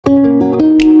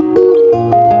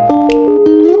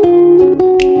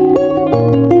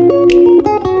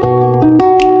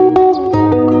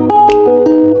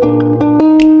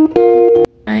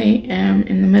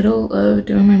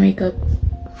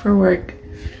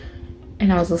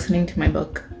and I was listening to my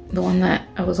book, the one that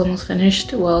I was almost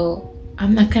finished. Well,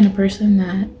 I'm that kind of person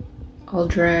that I'll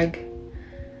drag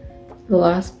the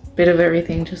last bit of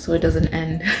everything just so it doesn't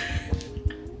end.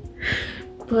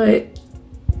 But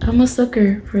I'm a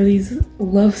sucker for these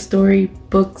love story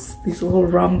books, these little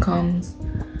rom-coms.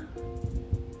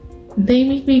 They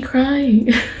make me cry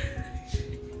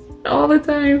all the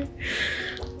time.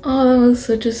 Oh, that was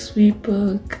such a sweet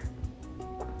book.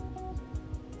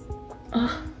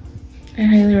 Oh, I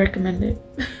highly recommend it.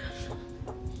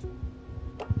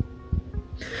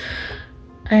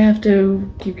 I have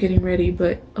to keep getting ready,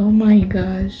 but oh my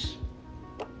gosh.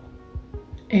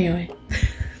 Anyway,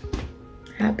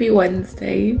 happy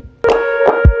Wednesday.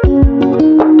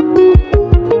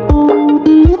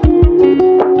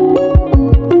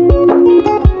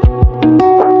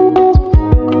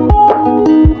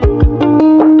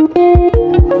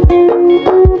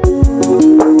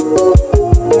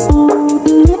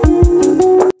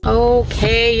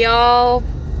 Okay, y'all,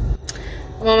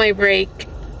 I'm on my break.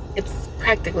 It's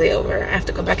practically over. I have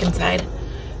to go back inside.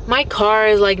 My car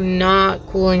is like not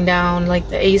cooling down. Like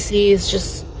the AC is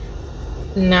just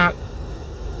not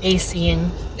ACing.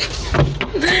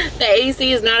 The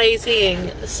AC is not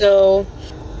ACing. So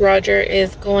Roger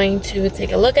is going to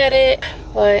take a look at it.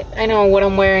 But I know what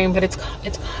I'm wearing, but it's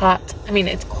hot. I mean,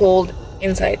 it's cold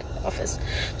inside the office.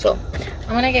 So I'm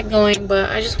gonna get going, but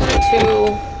I just wanted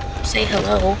to say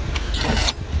hello,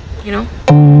 you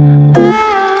know?